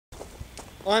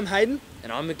I'm Haydn.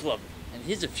 And I'm McLovin. And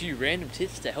here's a few random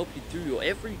tips to help you through your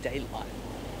everyday life.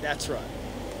 That's right.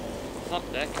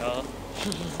 Fuck that car.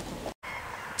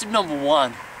 Tip number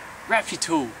 1. Wrap your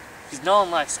tool. Because no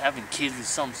one likes having kids with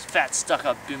some fat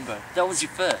stuck-up bimbo. That was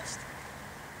your first.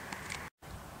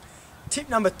 Tip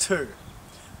number 2.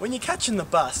 When you're catching the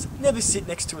bus, never sit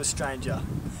next to a stranger.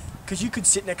 Because you could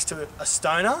sit next to a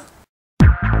stoner,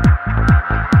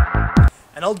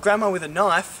 an old grandma with a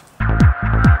knife,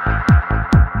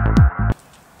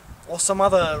 or some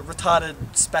other retarded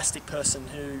spastic person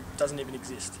who doesn't even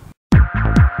exist.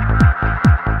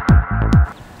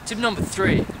 Tip number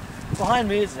 3. Behind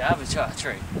me is the avatar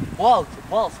tree.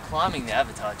 Whilst climbing the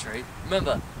avatar tree,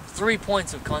 remember 3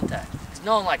 points of contact. Because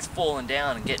no one likes falling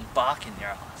down and getting bark in their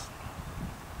ass.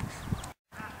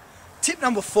 Tip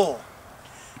number 4.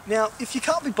 Now, if you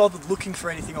can't be bothered looking for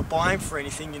anything or buying for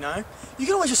anything, you know, you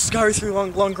can always just scurry through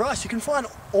long grass. You can find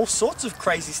all sorts of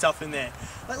crazy stuff in there.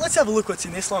 Like, let's have a look what's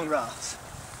in this long grass.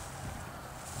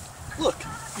 Look,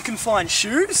 you can find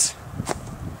shoes.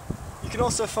 You can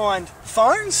also find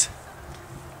phones.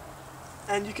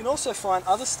 And you can also find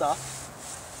other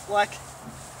stuff like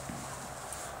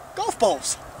golf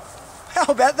balls. How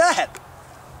about that?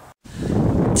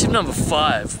 Tip number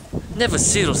 5. Never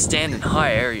sit or stand in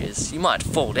high areas. You might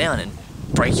fall down and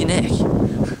break your neck.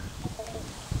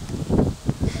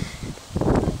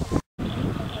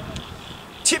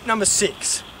 Tip number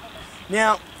 6.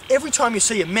 Now, every time you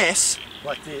see a mess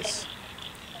like this,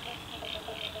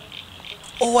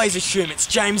 always assume it's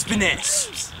James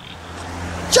Burness.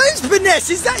 James Burness,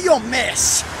 is that your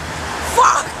mess?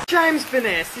 Fuck! James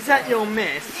Burness, is that your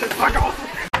mess? Fuck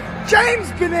off!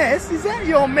 James Burness, is that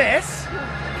your mess?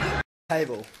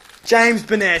 Table. James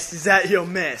Burness, is that your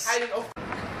mess?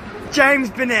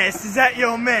 James Burness, is that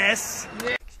your mess?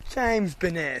 James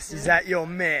Burness, is that your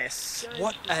mess?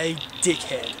 What a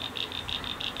dickhead.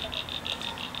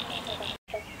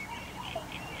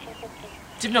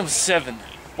 Tip number 7.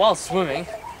 While swimming,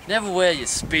 never wear your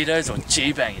Speedos or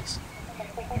G-bangers.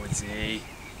 Woodsy.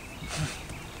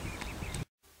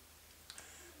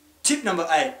 Tip number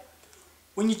 8.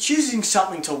 When you're choosing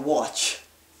something to watch,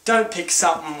 don't pick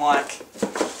something like,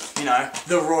 you know,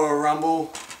 the Royal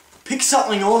Rumble. Pick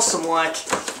something awesome like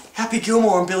Happy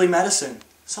Gilmore and Billy Madison.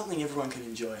 Something everyone can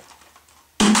enjoy.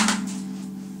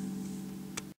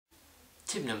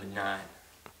 Tip number 9.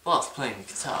 Whilst playing the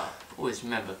guitar, always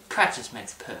remember, practice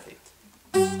makes perfect.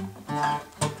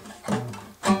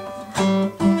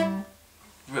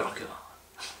 Rock on.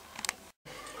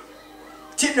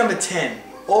 Tip number 10.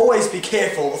 Always be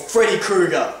careful of Freddy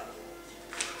Krueger.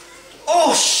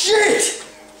 Oh shit!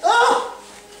 Oh!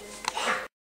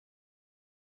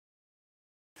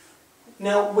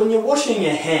 Now, when you're washing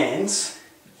your hands,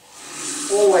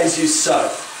 always use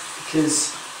soap,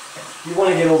 because you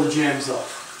want to get all the germs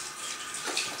off.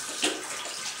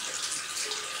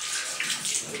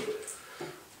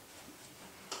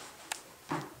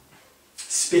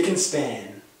 Spick and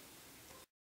span.